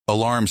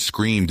Alarm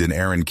screamed in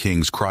Aaron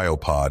King's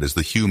cryopod as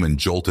the human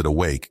jolted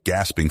awake,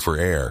 gasping for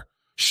air,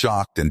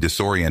 shocked and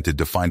disoriented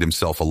to find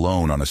himself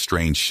alone on a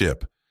strange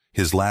ship,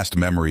 his last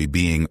memory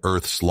being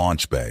Earth's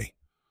launch bay.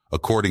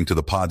 According to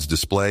the pod's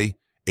display,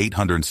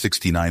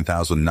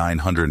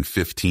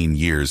 869,915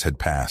 years had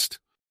passed.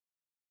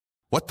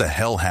 What the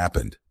hell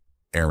happened?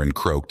 Aaron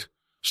croaked,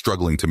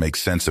 struggling to make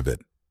sense of it.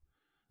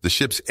 The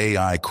ship's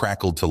AI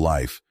crackled to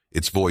life,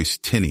 its voice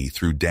tinny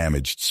through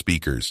damaged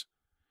speakers.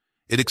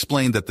 It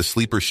explained that the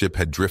sleeper ship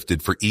had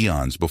drifted for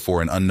eons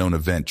before an unknown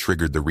event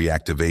triggered the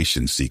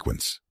reactivation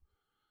sequence.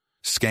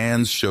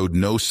 Scans showed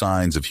no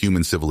signs of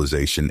human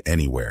civilization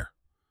anywhere.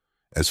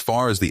 As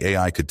far as the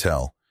AI could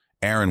tell,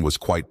 Aaron was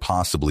quite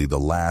possibly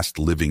the last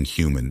living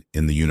human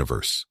in the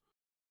universe.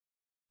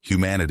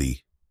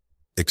 Humanity,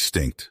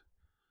 extinct.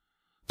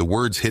 The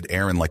words hit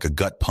Aaron like a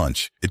gut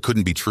punch. It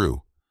couldn't be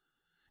true.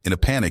 In a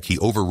panic, he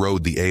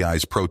overrode the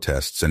AI's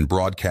protests and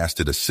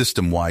broadcasted a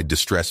system-wide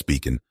distress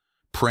beacon,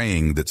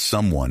 praying that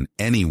someone,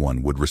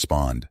 anyone, would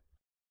respond.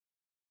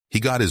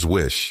 He got his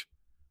wish,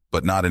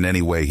 but not in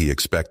any way he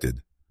expected.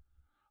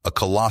 A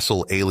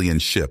colossal alien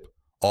ship,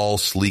 all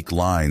sleek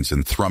lines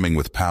and thrumming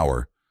with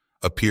power,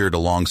 appeared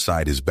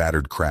alongside his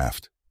battered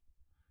craft.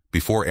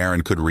 Before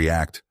Aaron could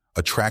react,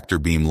 a tractor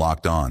beam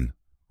locked on,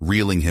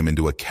 reeling him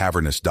into a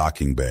cavernous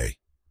docking bay.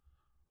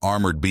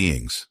 Armored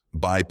beings,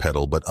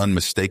 bipedal but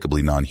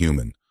unmistakably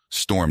non-human,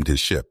 stormed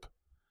his ship.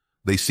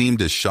 They seemed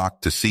as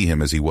shocked to see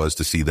him as he was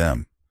to see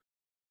them.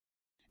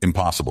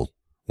 Impossible,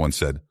 one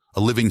said. A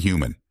living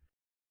human.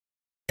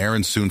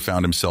 Aaron soon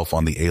found himself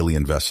on the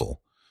alien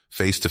vessel,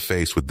 face to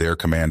face with their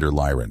commander,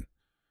 Lyran.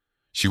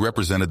 She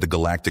represented the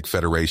Galactic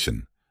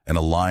Federation, an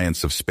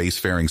alliance of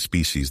spacefaring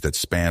species that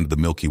spanned the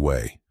Milky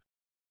Way.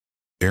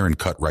 Aaron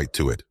cut right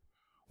to it.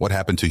 What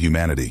happened to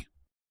humanity?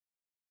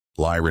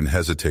 Lyran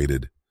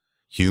hesitated.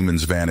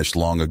 Humans vanished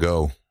long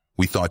ago.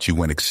 We thought you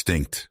went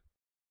extinct.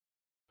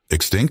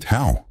 Extinct?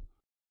 How?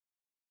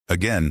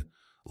 Again,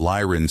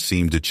 Lyran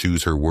seemed to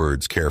choose her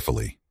words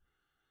carefully.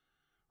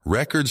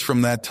 Records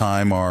from that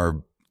time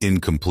are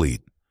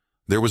incomplete.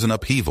 There was an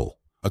upheaval,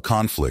 a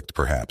conflict,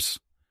 perhaps.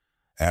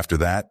 After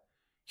that,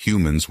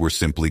 humans were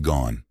simply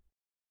gone.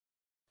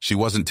 She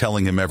wasn't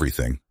telling him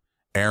everything.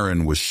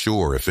 Aaron was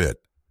sure of it.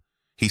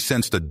 He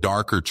sensed a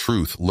darker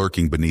truth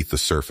lurking beneath the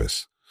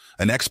surface,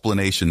 an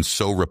explanation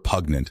so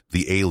repugnant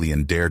the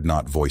alien dared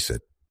not voice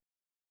it.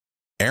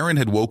 Aaron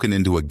had woken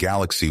into a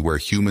galaxy where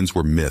humans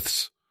were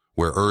myths,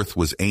 where Earth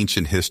was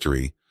ancient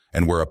history,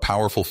 and where a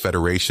powerful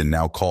federation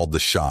now called the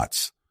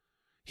shots.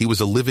 He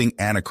was a living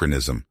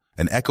anachronism,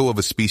 an echo of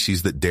a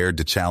species that dared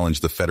to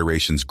challenge the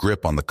Federation's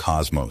grip on the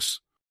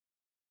cosmos.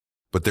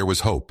 But there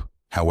was hope,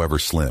 however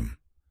slim.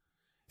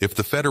 If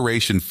the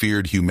Federation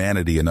feared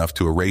humanity enough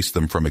to erase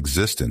them from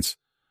existence,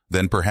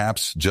 then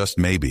perhaps, just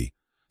maybe,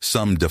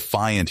 some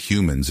defiant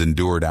humans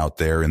endured out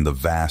there in the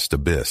vast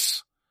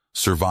abyss.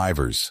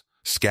 Survivors,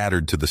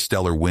 scattered to the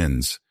stellar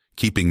winds,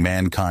 keeping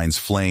mankind's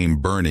flame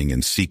burning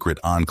in secret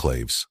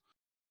enclaves.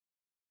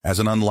 As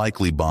an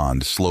unlikely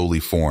bond slowly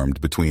formed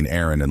between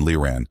Aaron and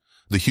Lyran,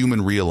 the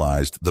human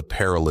realized the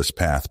perilous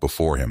path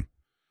before him.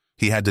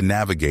 He had to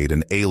navigate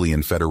an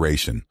alien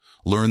federation,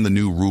 learn the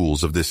new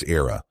rules of this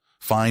era,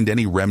 find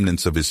any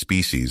remnants of his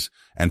species,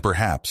 and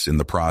perhaps, in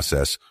the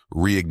process,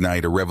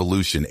 reignite a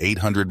revolution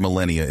 800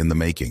 millennia in the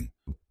making.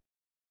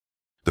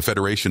 The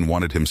Federation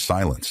wanted him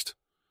silenced.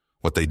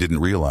 What they didn't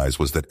realize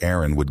was that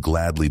Aaron would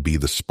gladly be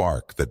the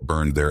spark that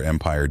burned their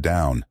empire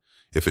down,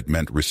 if it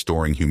meant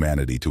restoring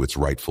humanity to its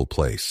rightful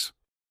place.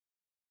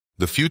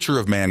 The future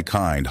of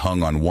mankind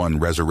hung on one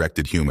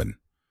resurrected human.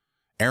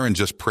 Aaron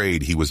just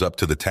prayed he was up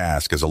to the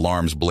task as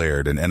alarms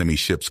blared and enemy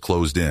ships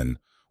closed in,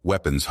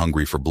 weapons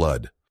hungry for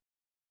blood.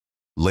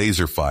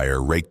 Laser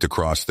fire raked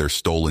across their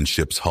stolen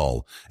ship's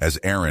hull as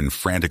Aaron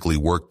frantically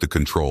worked the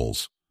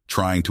controls,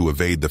 trying to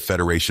evade the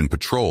Federation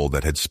patrol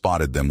that had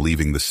spotted them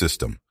leaving the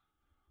system.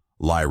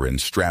 Lyran,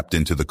 strapped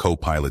into the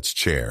co-pilot's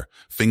chair,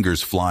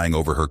 fingers flying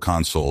over her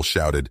console,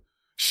 shouted,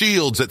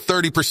 "Shields at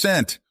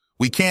 30%!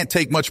 We can't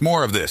take much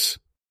more of this!"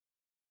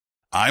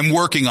 "I'm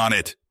working on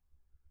it!"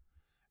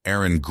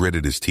 Aaron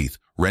gritted his teeth,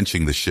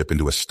 wrenching the ship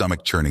into a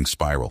stomach-churning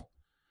spiral.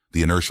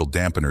 The inertial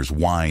dampeners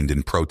whined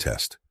in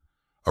protest.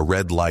 A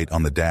red light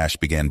on the dash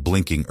began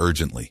blinking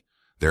urgently.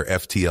 Their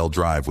FTL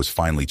drive was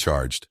finally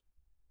charged.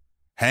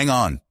 "Hang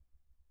on!"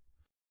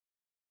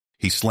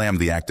 He slammed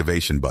the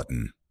activation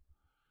button.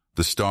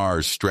 The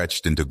stars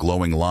stretched into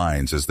glowing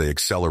lines as they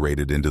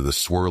accelerated into the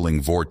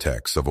swirling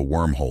vortex of a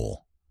wormhole.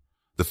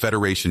 The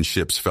Federation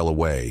ships fell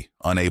away,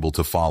 unable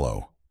to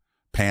follow.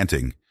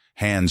 Panting,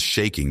 hands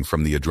shaking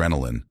from the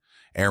adrenaline,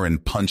 Aaron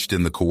punched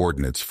in the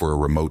coordinates for a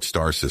remote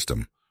star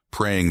system,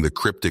 praying the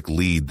cryptic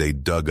lead they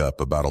dug up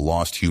about a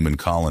lost human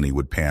colony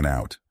would pan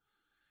out.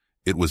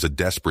 It was a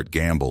desperate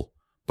gamble,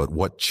 but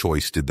what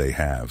choice did they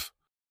have?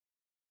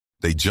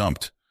 They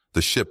jumped,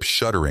 the ship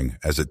shuddering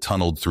as it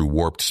tunneled through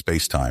warped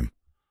spacetime.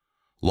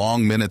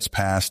 Long minutes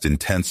passed in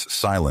tense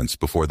silence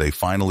before they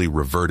finally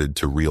reverted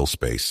to real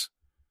space.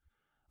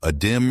 A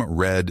dim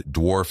red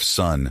dwarf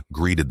sun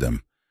greeted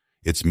them,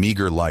 its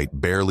meager light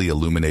barely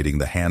illuminating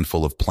the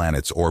handful of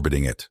planets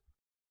orbiting it.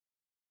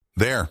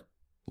 "There,"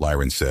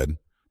 Lyran said,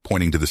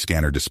 pointing to the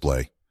scanner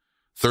display.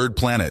 "Third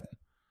planet.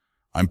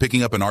 I'm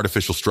picking up an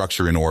artificial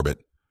structure in orbit."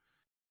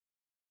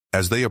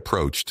 As they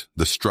approached,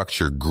 the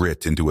structure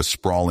grit into a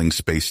sprawling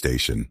space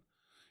station,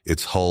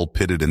 its hull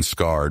pitted and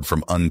scarred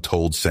from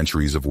untold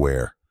centuries of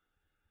wear.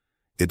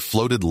 It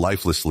floated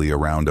lifelessly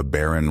around a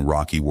barren,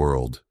 rocky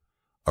world,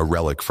 a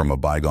relic from a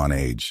bygone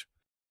age.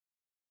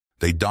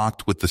 They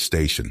docked with the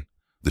station,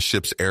 the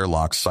ship's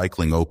airlock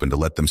cycling open to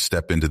let them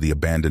step into the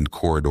abandoned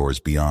corridors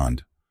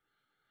beyond.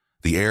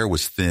 The air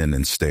was thin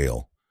and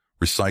stale,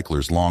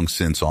 recyclers long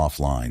since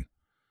offline.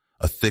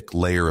 A thick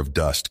layer of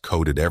dust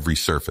coated every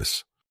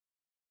surface.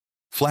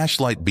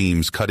 Flashlight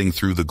beams cutting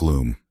through the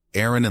gloom,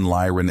 Aaron and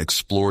Lyran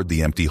explored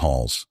the empty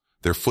halls,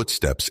 their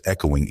footsteps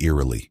echoing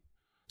eerily.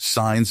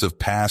 Signs of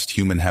past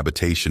human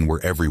habitation were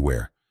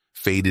everywhere,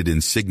 faded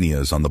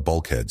insignias on the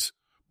bulkheads,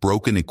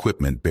 broken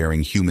equipment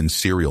bearing human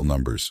serial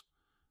numbers.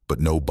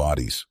 But no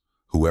bodies.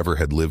 Whoever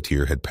had lived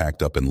here had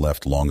packed up and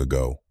left long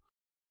ago.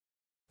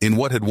 In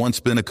what had once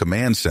been a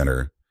command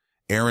center,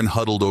 Aaron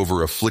huddled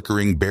over a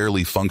flickering,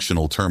 barely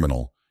functional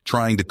terminal,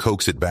 trying to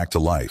coax it back to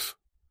life.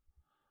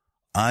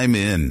 "I'm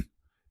in,"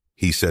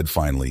 he said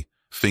finally,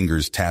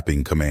 fingers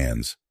tapping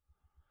commands.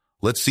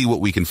 "Let's see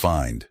what we can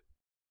find."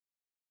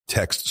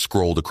 Text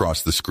scrolled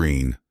across the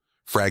screen,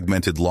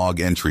 fragmented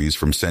log entries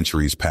from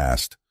centuries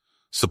past,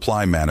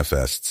 supply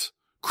manifests,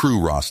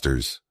 crew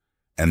rosters,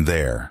 and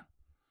there,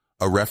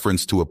 a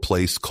reference to a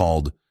place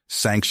called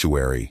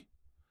Sanctuary,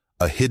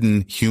 a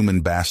hidden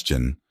human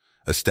bastion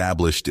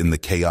established in the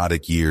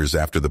chaotic years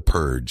after the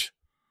Purge,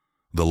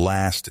 the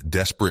last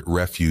desperate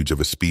refuge of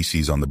a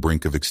species on the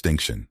brink of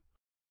extinction.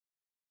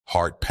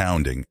 Heart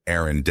pounding,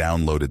 Aaron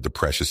downloaded the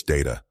precious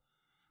data,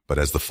 but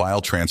as the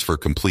file transfer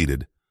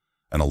completed,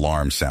 an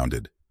alarm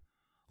sounded.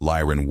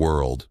 Lyran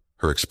whirled,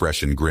 her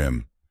expression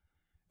grim.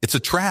 "It's a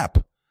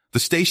trap! The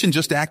station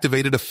just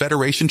activated a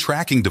Federation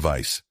tracking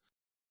device."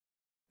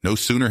 No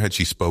sooner had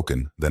she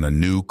spoken than a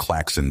new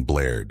klaxon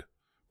blared.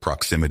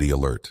 Proximity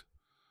alert.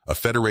 A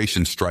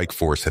Federation strike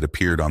force had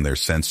appeared on their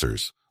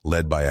sensors,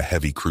 led by a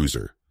heavy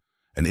cruiser.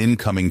 An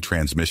incoming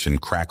transmission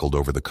crackled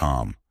over the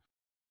comm.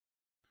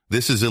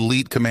 "This is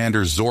Elite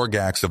Commander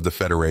Zorgax of the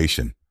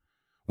Federation.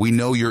 We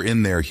know you're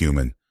in there,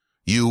 human.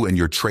 You and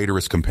your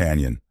traitorous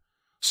companion.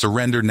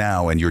 Surrender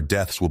now and your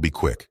deaths will be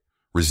quick.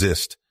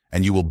 Resist,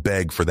 and you will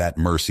beg for that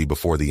mercy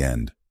before the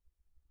end."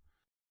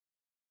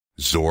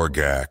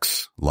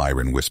 "Zorgax,"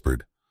 Lyran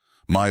whispered.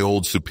 "My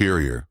old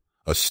superior,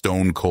 a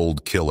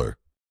stone-cold killer."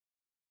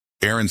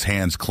 Aaron's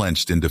hands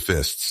clenched into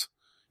fists.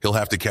 "He'll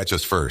have to catch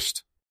us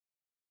first."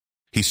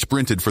 He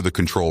sprinted for the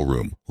control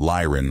room,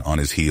 Lyran on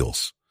his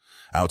heels.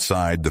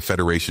 Outside, the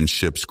Federation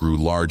ships grew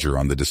larger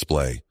on the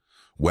display,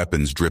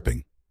 weapons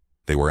dripping.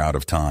 They were out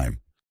of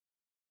time.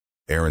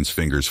 Aaron's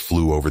fingers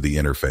flew over the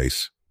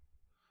interface.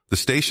 "The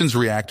station's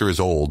reactor is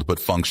old but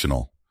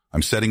functional.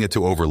 I'm setting it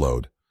to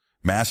overload.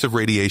 Massive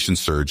radiation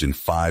surge in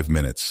 5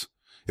 minutes.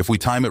 If we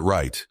time it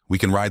right, we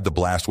can ride the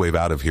blast wave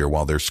out of here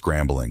while they're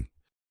scrambling."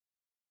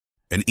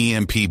 "An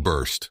EMP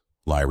burst,"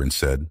 Lyran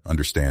said,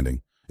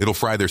 understanding. "It'll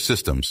fry their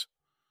systems."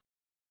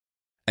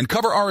 "And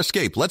cover our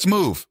escape. Let's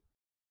move."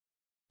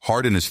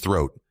 Hard in his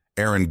throat,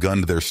 Aaron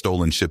gunned their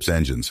stolen ship's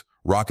engines,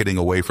 rocketing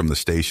away from the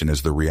station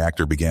as the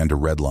reactor began to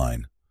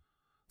redline.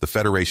 The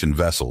Federation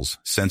vessels,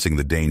 sensing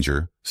the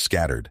danger,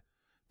 scattered,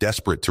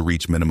 desperate to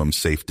reach minimum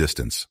safe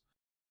distance.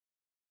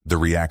 The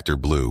reactor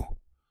blew.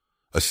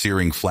 A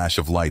searing flash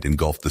of light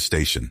engulfed the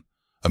station,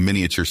 a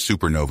miniature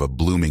supernova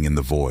blooming in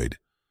the void.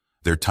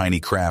 Their tiny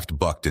craft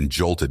bucked and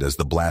jolted as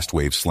the blast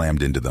wave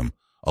slammed into them,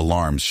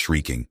 alarms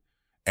shrieking.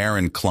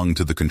 Aaron clung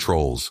to the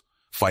controls,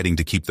 fighting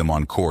to keep them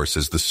on course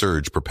as the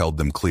surge propelled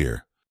them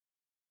clear.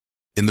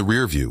 In the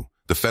rear view,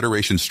 the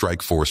Federation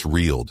strike force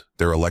reeled,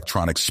 their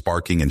electronics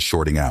sparking and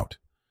shorting out.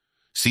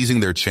 Seizing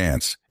their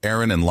chance,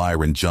 Aaron and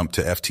Lyran jumped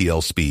to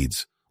FTL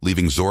speeds,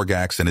 leaving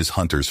Zorgax and his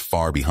hunters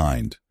far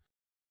behind.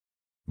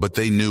 But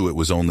they knew it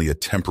was only a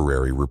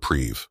temporary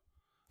reprieve.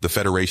 The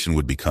Federation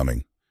would be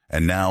coming,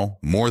 and now,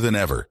 more than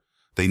ever,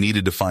 they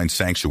needed to find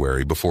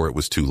Sanctuary before it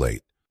was too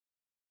late.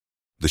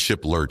 The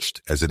ship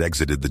lurched as it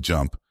exited the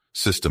jump,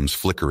 systems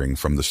flickering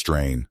from the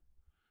strain.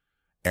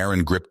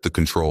 Aaron gripped the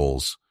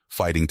controls,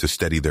 fighting to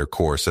steady their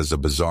course as a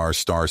bizarre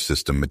star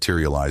system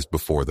materialized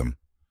before them.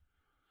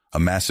 A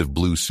massive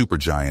blue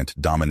supergiant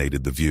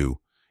dominated the view,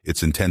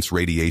 its intense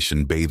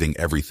radiation bathing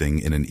everything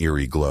in an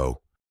eerie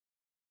glow.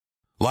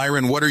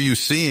 "Lyran, what are you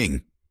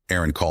seeing?"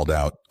 Aaron called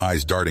out,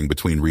 eyes darting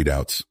between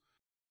readouts.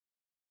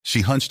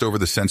 She hunched over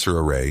the sensor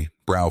array,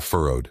 brow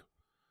furrowed.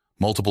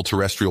 Multiple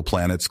terrestrial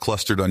planets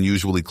clustered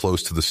unusually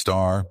close to the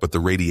star, but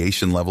the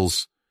radiation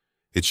levels,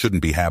 it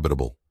shouldn't be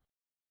habitable.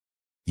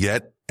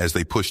 Yet, as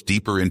they pushed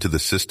deeper into the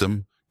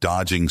system,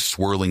 dodging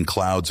swirling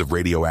clouds of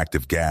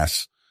radioactive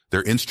gas,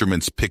 their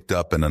instruments picked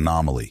up an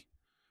anomaly.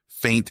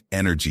 Faint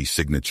energy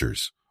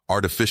signatures,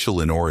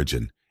 artificial in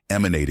origin,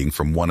 emanating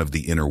from one of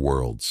the inner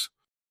worlds.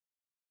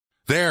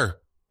 "There!"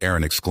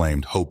 Aaron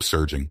exclaimed, hope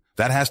surging.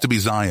 "That has to be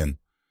Zion."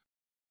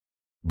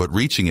 But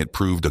reaching it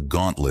proved a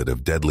gauntlet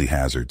of deadly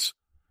hazards.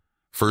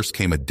 First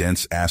came a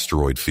dense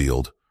asteroid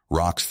field,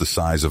 rocks the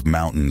size of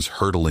mountains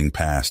hurtling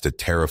past at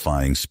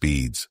terrifying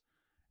speeds.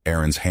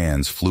 Aaron's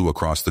hands flew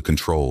across the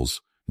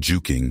controls,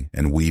 juking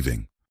and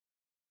weaving.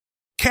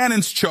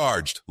 "Cannons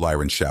charged!"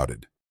 Lyran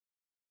shouted.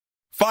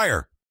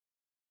 "Fire!"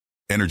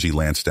 Energy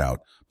lanced out,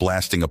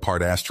 blasting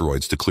apart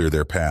asteroids to clear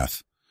their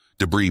path.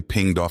 Debris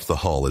pinged off the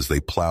hull as they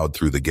plowed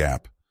through the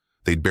gap.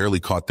 They'd barely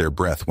caught their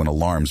breath when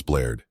alarms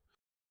blared.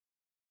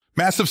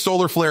 "Massive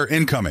solar flare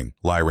incoming!"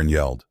 Lyran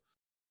yelled.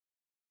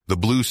 The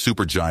blue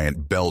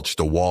supergiant belched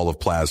a wall of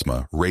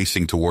plasma,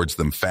 racing towards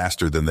them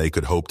faster than they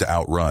could hope to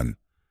outrun.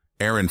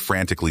 Aaron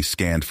frantically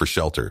scanned for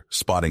shelter,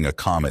 spotting a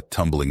comet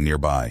tumbling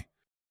nearby.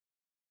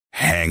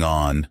 "Hang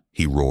on,"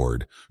 he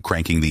roared,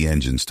 cranking the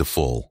engines to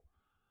full.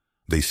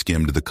 They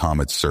skimmed the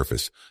comet's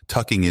surface,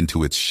 tucking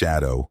into its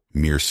shadow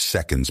mere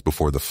seconds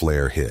before the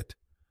flare hit.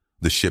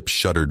 The ship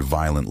shuddered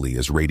violently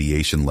as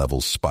radiation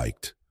levels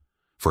spiked.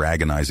 For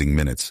agonizing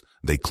minutes,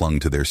 they clung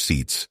to their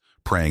seats,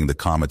 praying the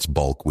comet's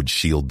bulk would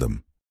shield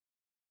them.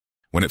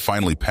 When it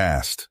finally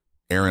passed,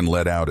 Aaron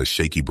let out a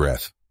shaky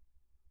breath.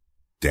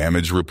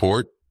 "Damage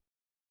report?"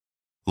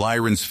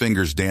 Lyran's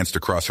fingers danced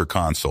across her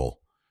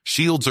console.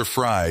 "Shields are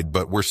fried,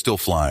 but we're still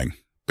flying.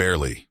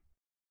 Barely."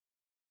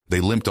 They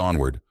limped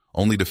onward,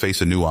 only to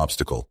face a new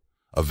obstacle,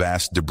 a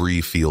vast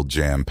debris field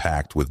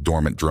jam-packed with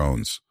dormant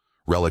drones,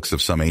 relics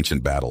of some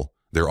ancient battle,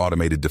 their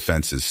automated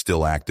defenses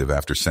still active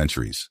after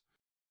centuries.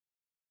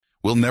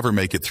 "We'll never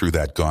make it through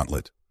that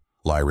gauntlet,"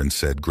 Lyran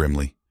said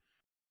grimly.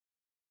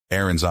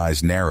 Aaron's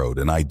eyes narrowed,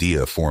 an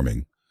idea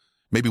forming.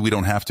 "Maybe we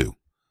don't have to.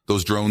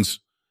 Those drones,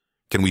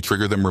 can we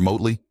trigger them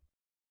remotely?"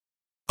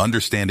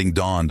 Understanding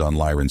dawned on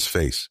Lyran's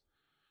face.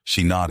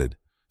 She nodded,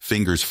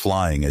 fingers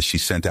flying as she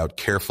sent out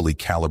carefully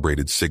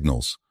calibrated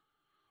signals.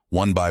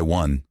 One by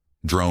one,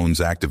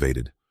 drones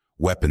activated,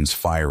 weapons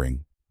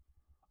firing.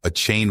 A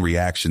chain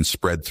reaction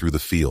spread through the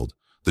field,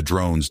 the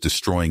drones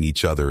destroying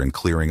each other and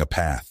clearing a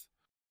path.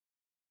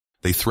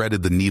 They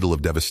threaded the needle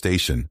of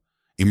devastation,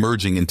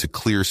 emerging into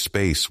clear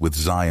space with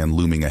Zion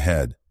looming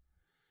ahead.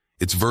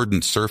 Its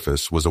verdant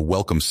surface was a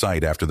welcome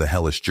sight after the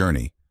hellish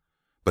journey,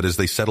 but as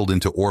they settled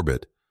into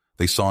orbit,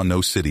 they saw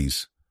no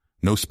cities,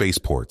 no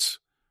spaceports,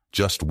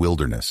 just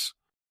wilderness.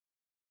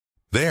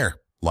 "There,"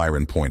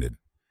 Lyran pointed.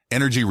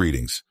 "Energy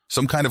readings,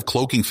 some kind of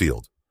cloaking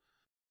field."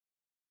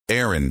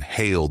 Aaron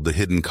hailed the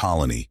hidden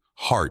colony,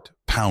 heart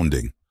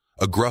pounding.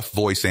 A gruff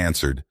voice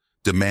answered,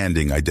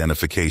 demanding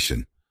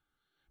identification.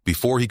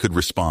 Before he could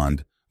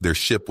respond, their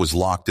ship was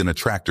locked in a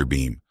tractor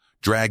beam,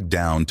 dragged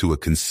down to a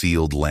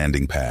concealed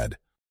landing pad.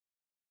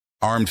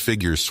 Armed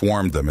figures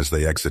swarmed them as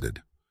they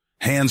exited.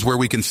 "Hands where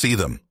we can see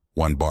them,"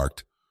 one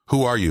barked.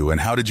 "Who are you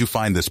and how did you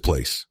find this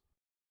place?"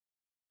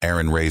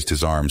 Aaron raised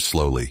his arms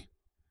slowly.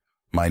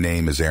 "My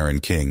name is Aaron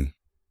King.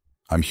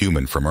 I'm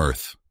human from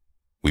Earth.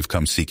 We've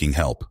come seeking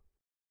help."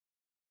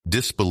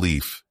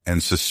 Disbelief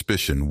and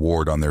suspicion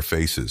warred on their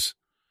faces.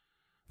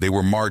 They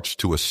were marched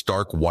to a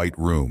stark white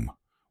room,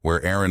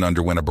 where Aaron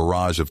underwent a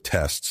barrage of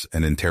tests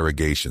and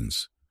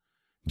interrogations.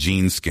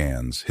 Gene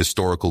scans,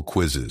 historical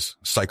quizzes,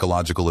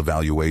 psychological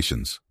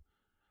evaluations.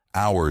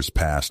 Hours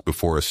passed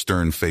before a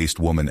stern-faced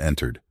woman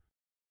entered.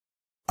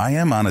 "I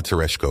am Anna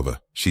Tereshkova,"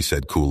 she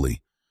said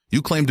coolly.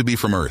 "You claim to be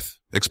from Earth.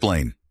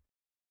 Explain."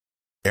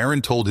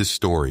 Aaron told his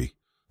story,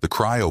 the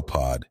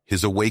cryopod,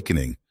 his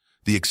awakening,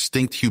 the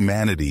extinct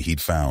humanity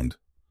he'd found.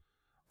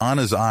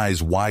 Anna's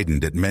eyes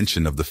widened at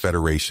mention of the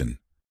Federation.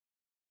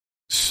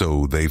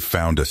 "So they've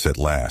found us at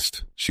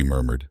last," she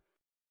murmured.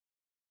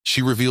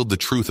 She revealed the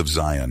truth of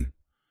Zion,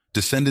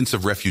 descendants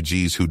of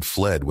refugees who'd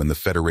fled when the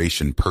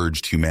Federation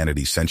purged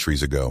humanity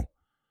centuries ago.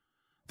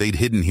 They'd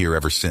hidden here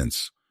ever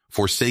since,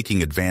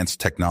 forsaking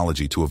advanced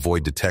technology to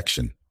avoid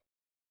detection.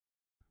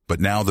 "But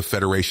now the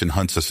Federation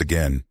hunts us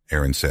again,"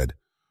 Aaron said.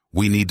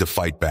 "We need to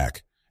fight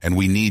back, and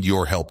we need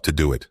your help to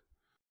do it."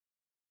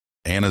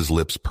 Anna's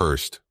lips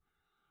pursed.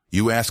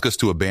 "You ask us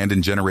to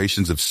abandon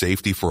generations of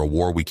safety for a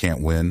war we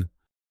can't win?"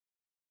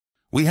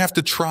 "We have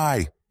to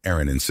try,"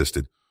 Aaron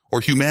insisted,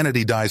 "or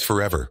humanity dies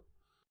forever."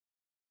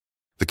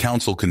 The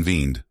council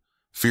convened,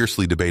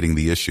 fiercely debating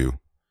the issue.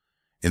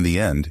 In the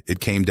end,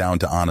 it came down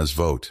to Anna's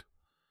vote.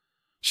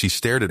 She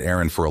stared at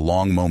Aaron for a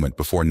long moment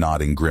before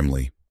nodding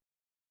grimly.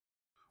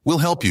 "We'll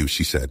help you,"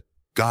 she said.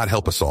 "God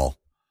help us all."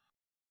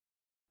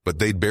 But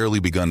they'd barely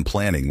begun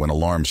planning when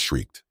alarms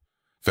shrieked.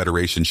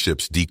 Federation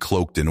ships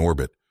decloaked in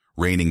orbit,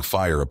 raining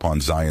fire upon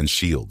Zion's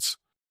shields.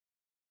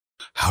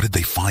 "How did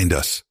they find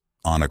us?"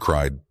 Anna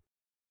cried.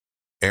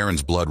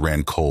 Aaron's blood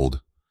ran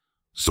cold.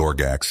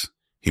 Zorgax.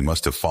 He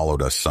must have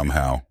followed us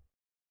somehow.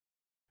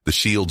 The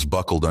shields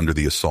buckled under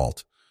the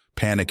assault.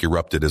 Panic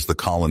erupted as the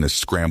colonists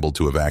scrambled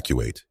to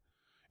evacuate.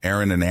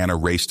 Aaron and Anna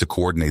raced to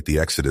coordinate the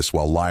exodus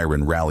while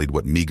Lyran rallied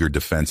what meager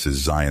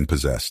defenses Zion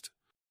possessed.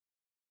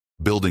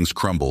 Buildings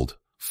crumbled.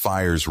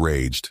 Fires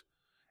raged.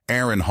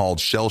 Aaron hauled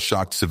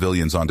shell-shocked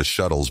civilians onto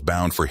shuttles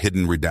bound for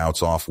hidden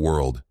redoubts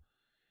off-world.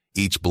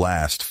 Each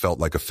blast felt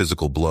like a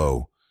physical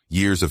blow,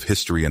 years of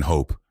history and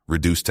hope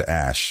reduced to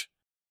ash.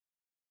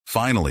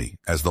 Finally,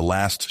 as the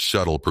last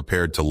shuttle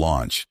prepared to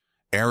launch,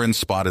 Aaron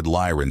spotted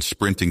Lyran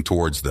sprinting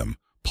towards them,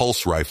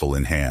 pulse rifle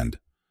in hand.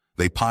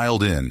 They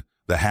piled in,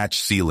 the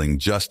hatch sealing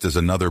just as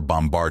another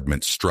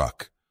bombardment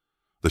struck.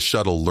 The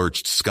shuttle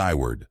lurched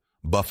skyward,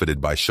 buffeted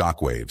by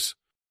shockwaves.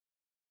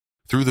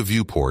 Through the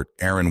viewport,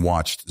 Aaron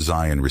watched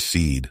Zion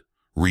recede,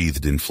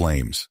 wreathed in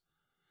flames.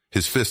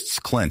 His fists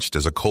clenched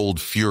as a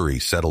cold fury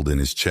settled in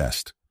his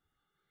chest.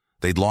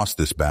 They'd lost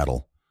this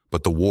battle,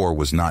 but the war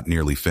was not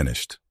nearly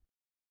finished.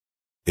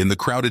 In the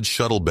crowded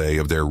shuttle bay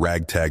of their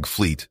ragtag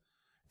fleet,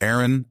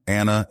 Aaron,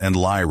 Anna, and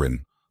Lyran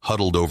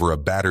huddled over a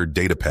battered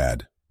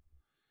datapad.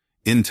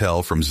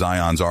 Intel from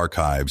Zion's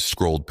archives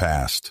scrolled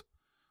past.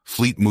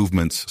 Fleet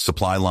movements,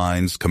 supply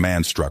lines,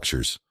 command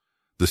structures.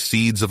 The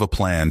seeds of a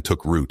plan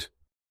took root.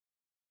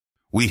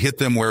 "We hit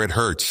them where it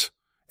hurts,"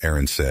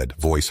 Aaron said,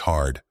 voice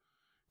hard.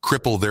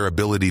 "Cripple their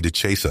ability to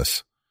chase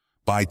us.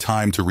 Buy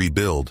time to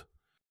rebuild."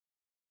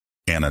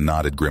 Anna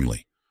nodded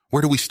grimly.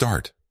 "Where do we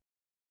start?"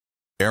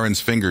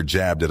 Aaron's finger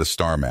jabbed at a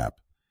star map.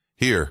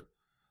 "Here,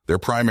 their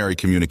primary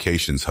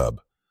communications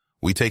hub.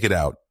 We take it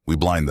out, we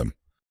blind them."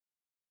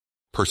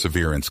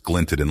 Perseverance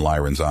glinted in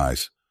Lyran's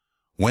eyes.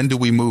 "When do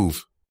we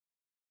move?"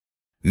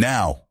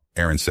 "Now,"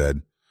 Aaron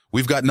said.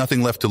 "We've got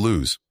nothing left to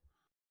lose."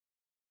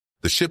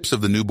 The ships of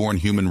the newborn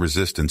human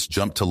resistance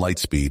jumped to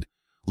lightspeed,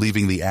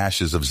 leaving the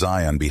ashes of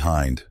Zion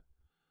behind.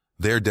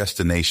 Their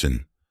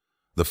destination,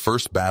 the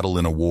first battle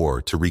in a war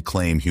to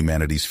reclaim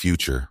humanity's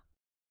future.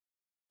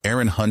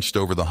 Aaron hunched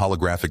over the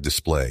holographic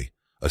display,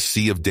 a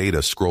sea of data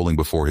scrolling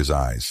before his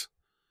eyes.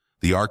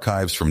 The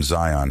archives from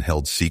Zion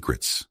held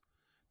secrets,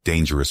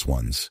 dangerous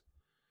ones.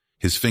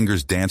 His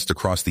fingers danced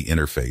across the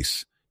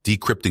interface,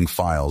 decrypting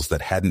files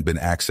that hadn't been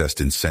accessed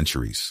in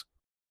centuries.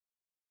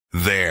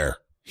 "There,"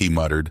 he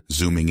muttered,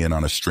 zooming in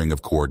on a string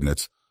of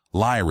coordinates.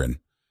 "Lyran,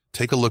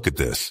 take a look at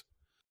this."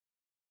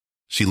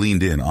 She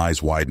leaned in,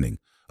 eyes widening.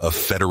 "A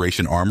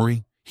Federation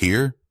armory?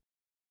 Here?"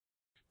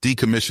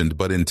 "Decommissioned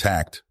but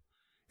intact.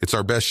 It's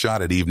our best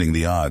shot at evening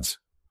the odds."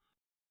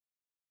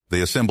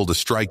 They assembled a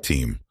strike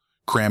team,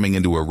 cramming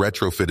into a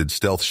retrofitted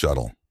stealth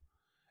shuttle.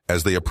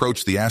 As they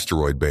approached the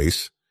asteroid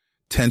base,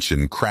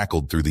 tension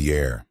crackled through the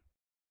air.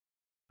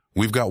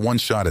 "We've got one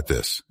shot at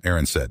this,"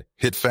 Aaron said.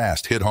 "Hit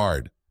fast, hit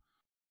hard."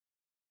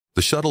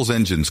 The shuttle's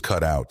engines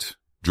cut out,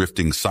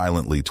 drifting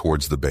silently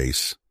towards the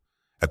base.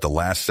 At the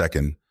last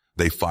second,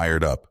 they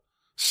fired up,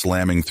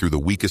 slamming through the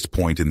weakest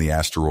point in the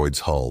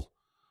asteroid's hull.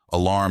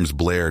 Alarms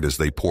blared as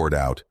they poured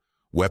out,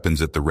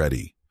 weapons at the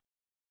ready.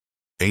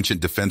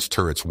 Ancient defense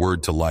turrets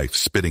whirred to life,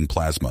 spitting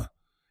plasma.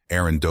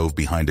 Aaron dove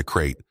behind a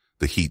crate,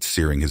 the heat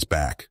searing his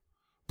back.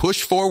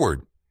 "Push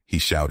forward," he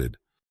shouted.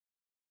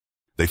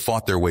 They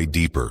fought their way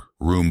deeper,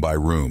 room by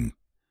room.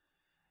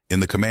 In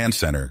the command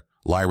center,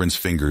 Lyran's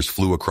fingers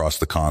flew across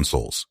the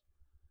consoles.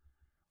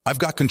 "I've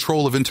got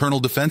control of internal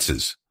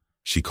defenses,"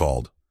 she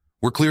called.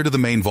 "We're clear to the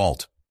main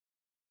vault."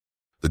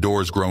 The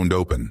doors groaned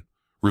open,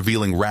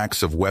 revealing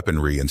racks of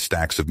weaponry and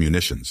stacks of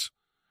munitions.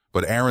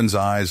 But Aaron's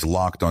eyes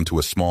locked onto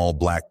a small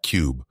black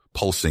cube,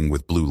 pulsing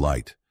with blue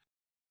light.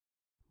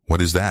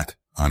 "What is that?"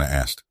 Anna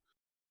asked.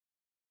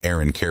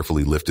 Aaron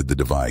carefully lifted the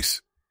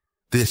device.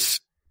 This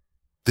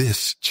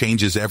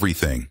changes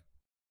everything."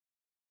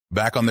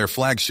 Back on their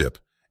flagship,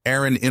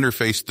 Aaron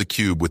interfaced the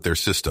cube with their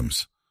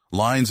systems.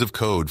 Lines of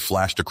code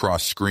flashed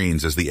across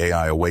screens as the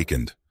AI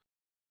awakened.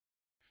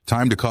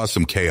 "Time to cause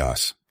some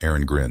chaos,"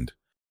 Aaron grinned.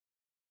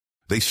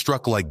 They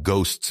struck like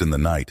ghosts in the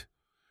night.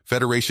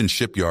 Federation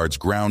shipyards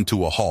ground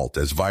to a halt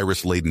as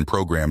virus-laden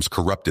programs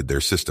corrupted their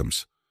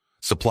systems.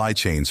 Supply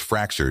chains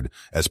fractured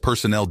as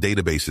personnel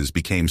databases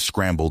became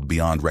scrambled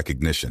beyond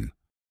recognition.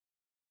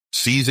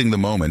 Seizing the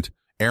moment,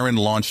 Aaron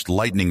launched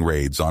lightning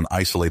raids on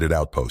isolated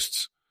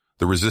outposts.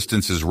 The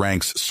Resistance's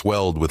ranks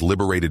swelled with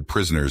liberated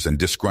prisoners and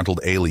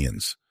disgruntled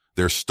aliens,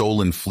 their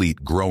stolen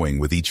fleet growing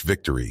with each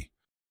victory.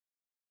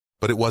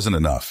 But it wasn't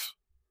enough.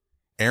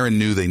 Aaron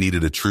knew they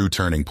needed a true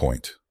turning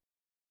point.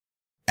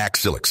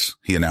 "Axilix,"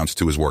 he announced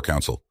to his war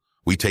council.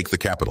 "We take the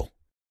capital."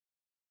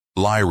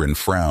 Lyran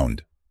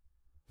frowned.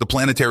 "The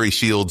planetary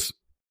shields—"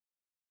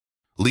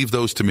 "Leave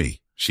those to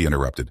me," she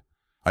interrupted.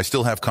 "I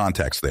still have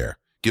contacts there.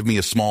 Give me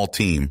a small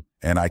team,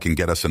 and I can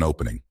get us an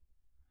opening."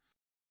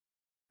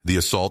 The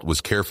assault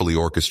was carefully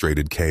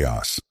orchestrated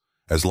chaos.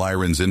 As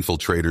Lyran's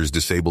infiltrators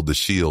disabled the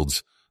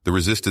shields, the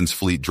Resistance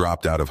fleet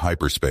dropped out of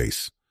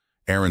hyperspace.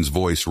 Aaron's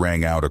voice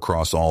rang out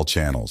across all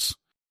channels.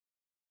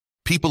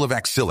 "People of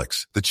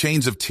Axilix, the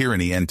chains of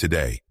tyranny end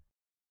today."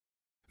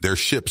 Their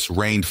ships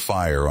rained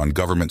fire on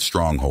government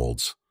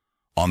strongholds.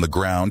 On the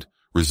ground,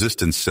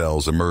 Resistance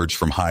cells emerged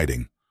from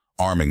hiding,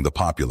 arming the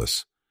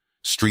populace.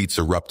 Streets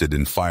erupted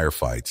in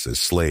firefights as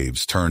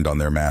slaves turned on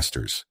their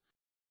masters.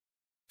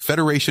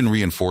 Federation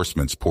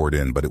reinforcements poured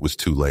in, but it was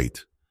too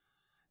late.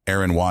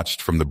 Aaron watched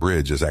from the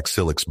bridge as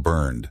Axilix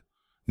burned,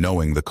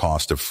 knowing the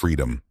cost of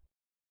freedom.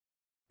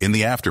 In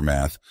the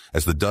aftermath,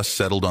 as the dust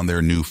settled on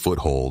their new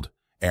foothold,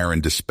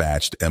 Aaron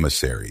dispatched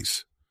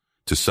emissaries.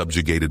 To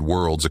subjugated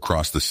worlds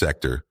across the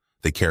sector,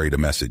 they carried a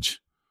message.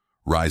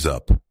 "Rise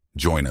up.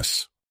 Join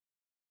us."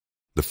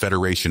 The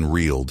Federation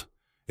reeled,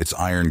 its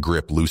iron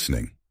grip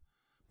loosening.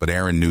 But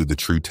Aaron knew the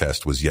true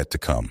test was yet to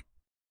come.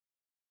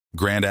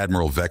 Grand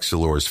Admiral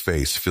Vexilor's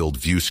face filled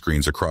view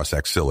screens across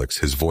Axilix,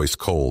 his voice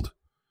cold.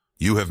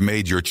 "You have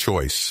made your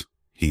choice,"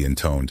 he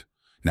intoned.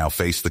 "Now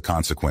face the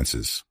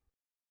consequences."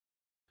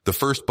 The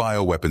first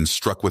bioweapons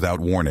struck without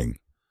warning.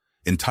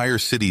 Entire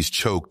cities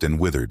choked and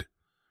withered.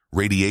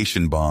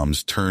 Radiation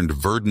bombs turned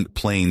verdant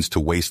plains to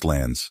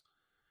wastelands.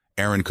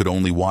 Aaron could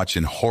only watch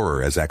in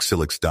horror as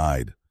Axilix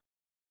died.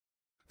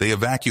 They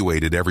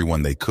evacuated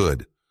everyone they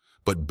could,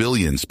 but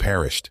billions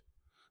perished.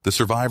 The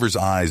survivors'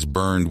 eyes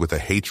burned with a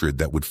hatred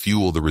that would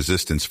fuel the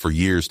resistance for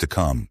years to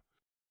come.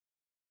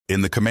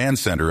 In the command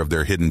center of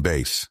their hidden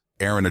base,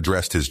 Aaron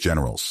addressed his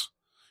generals.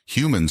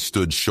 Humans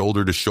stood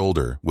shoulder to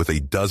shoulder with a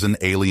dozen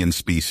alien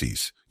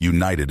species,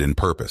 united in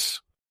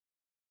purpose.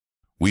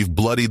 "We've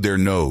bloodied their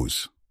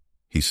nose,"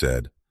 he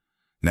said.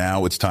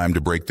 "Now it's time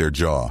to break their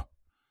jaw.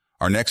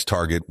 Our next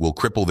target will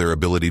cripple their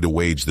ability to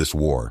wage this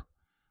war.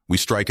 We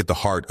strike at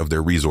the heart of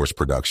their resource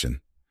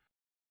production."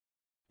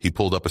 He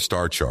pulled up a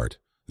star chart,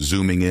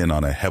 zooming in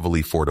on a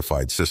heavily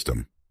fortified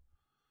system.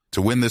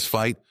 "To win this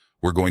fight,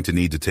 we're going to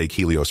need to take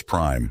Helios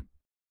Prime."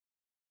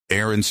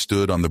 Aaron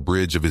stood on the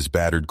bridge of his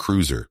battered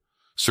cruiser,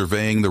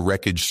 surveying the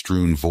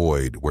wreckage-strewn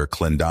void where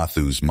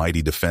Klendathu's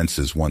mighty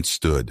defenses once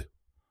stood.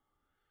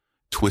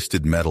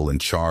 Twisted metal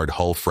and charred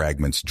hull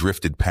fragments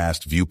drifted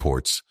past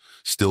viewports,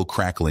 still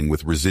crackling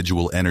with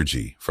residual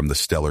energy from the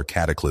stellar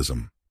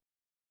cataclysm.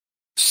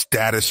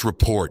 "Status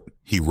report,"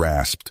 he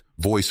rasped,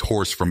 voice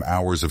hoarse from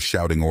hours of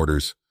shouting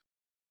orders.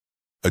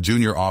 A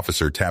junior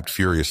officer tapped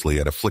furiously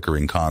at a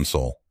flickering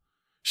console.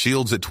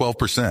 "Shields at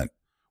 12%.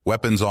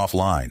 Weapons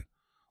offline.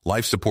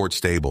 Life support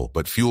stable,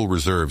 but fuel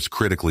reserves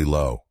critically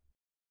low."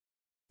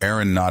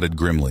 Aaron nodded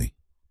grimly.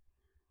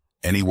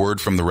 "Any word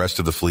from the rest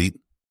of the fleet?"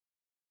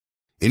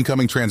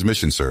 "Incoming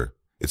transmission, sir.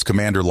 It's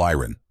Commander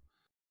Lyran."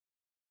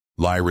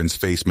 Lyran's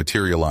face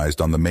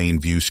materialized on the main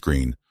view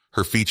screen,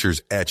 her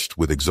features etched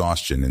with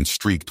exhaustion and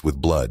streaked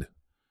with blood.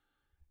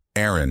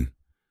 "Aaron,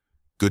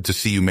 good to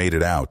see you made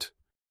it out."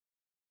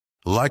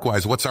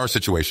 "Likewise, what's our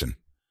situation?"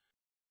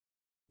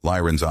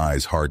 Lyran's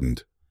eyes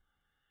hardened.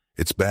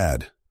 "It's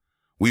bad.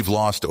 We've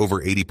lost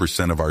over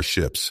 80% of our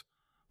ships.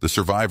 The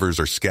survivors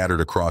are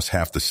scattered across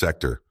half the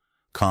sector,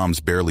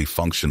 comms barely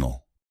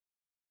functional."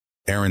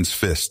 Aaron's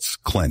fists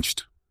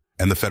clenched.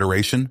 "And the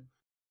Federation?"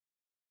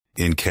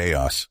 "In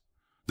chaos.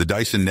 The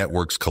Dyson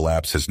Network's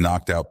collapse has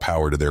knocked out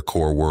power to their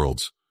core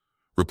worlds.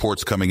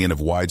 Reports coming in of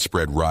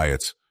widespread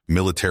riots,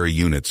 military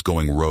units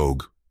going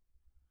rogue."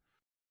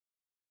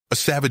 A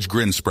savage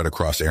grin spread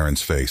across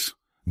Aaron's face.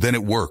 "Then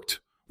it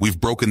worked. We've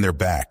broken their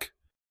back."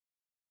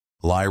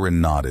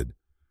 Lyran nodded,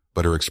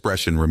 but her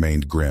expression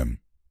remained grim.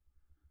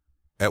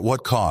 "At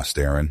what cost,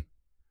 Aaron?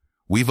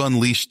 We've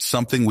unleashed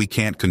something we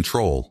can't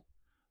control.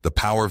 The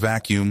power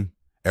vacuum.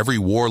 Every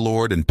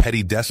warlord and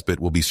petty despot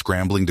will be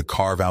scrambling to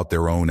carve out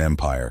their own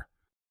empire."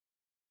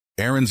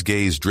 Aaron's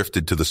gaze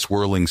drifted to the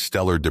swirling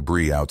stellar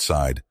debris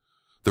outside.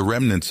 The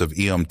remnants of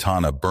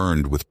Tana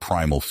burned with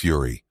primal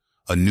fury.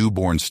 A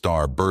newborn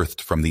star birthed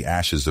from the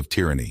ashes of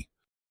tyranny.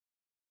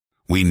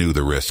 "We knew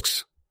the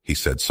risks," he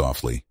said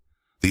softly.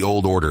 "The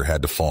old order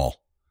had to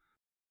fall."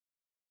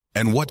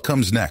 "And what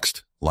comes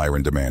next?"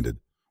 Lyran demanded.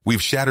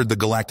 "We've shattered the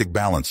galactic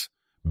balance.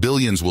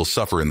 Billions will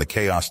suffer in the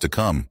chaos to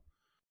come."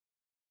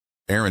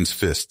 Aaron's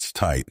fists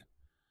tight.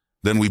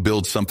 "Then we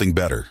build something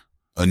better.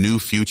 A new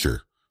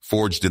future,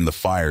 forged in the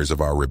fires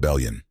of our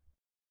rebellion."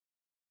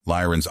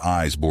 Lyran's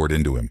eyes bored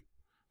into him.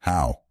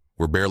 "How?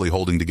 We're barely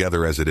holding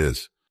together as it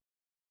is."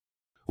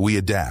 "We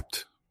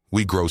adapt.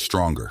 We grow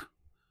stronger."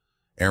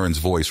 Aaron's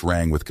voice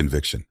rang with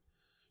conviction.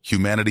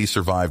 "Humanity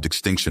survived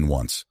extinction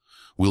once.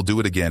 We'll do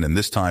it again, and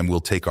this time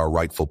we'll take our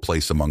rightful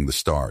place among the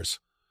stars."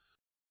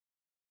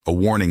 A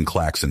warning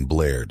klaxon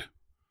blared.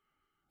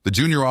 The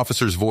junior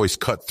officer's voice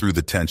cut through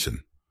the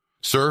tension.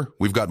 "Sir,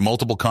 we've got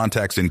multiple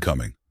contacts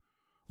incoming.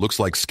 Looks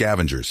like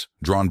scavengers,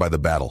 drawn by the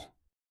battle."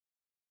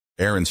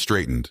 Aaron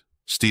straightened,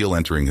 steel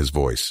entering his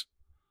voice.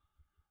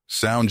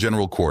 "Sound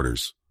general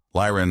quarters.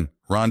 Lyran,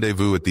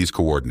 rendezvous at these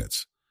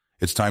coordinates.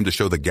 It's time to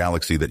show the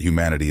galaxy that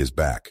humanity is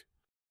back."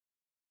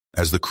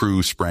 As the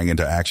crew sprang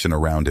into action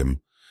around him,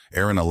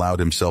 Aaron allowed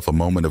himself a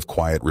moment of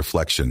quiet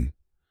reflection.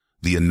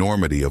 The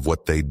enormity of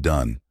what they'd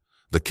done,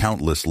 the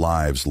countless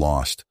lives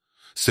lost,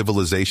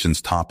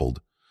 civilizations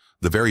toppled,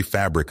 the very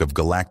fabric of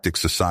galactic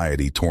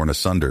society torn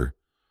asunder,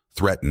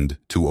 threatened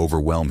to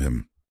overwhelm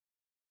him.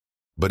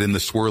 But in the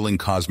swirling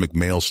cosmic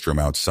maelstrom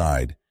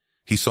outside,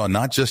 he saw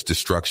not just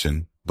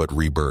destruction, but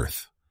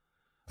rebirth.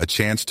 A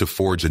chance to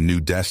forge a new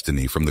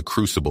destiny from the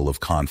crucible of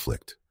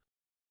conflict.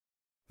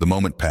 The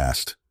moment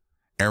passed.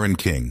 Aaron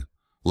King,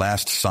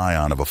 last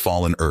scion of a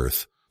fallen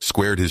Earth,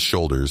 squared his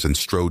shoulders and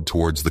strode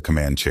towards the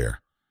command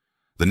chair.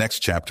 The next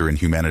chapter in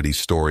humanity's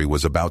story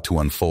was about to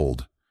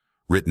unfold,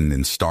 written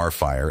in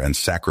starfire and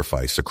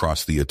sacrifice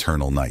across the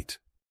eternal night.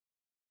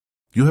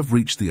 You have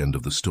reached the end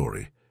of the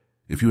story.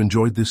 If you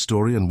enjoyed this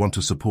story and want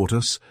to support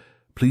us,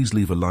 please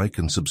leave a like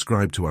and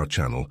subscribe to our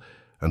channel,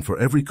 and for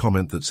every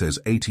comment that says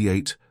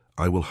 88,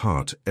 I will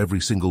heart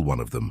every single one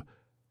of them.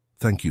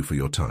 Thank you for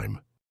your time.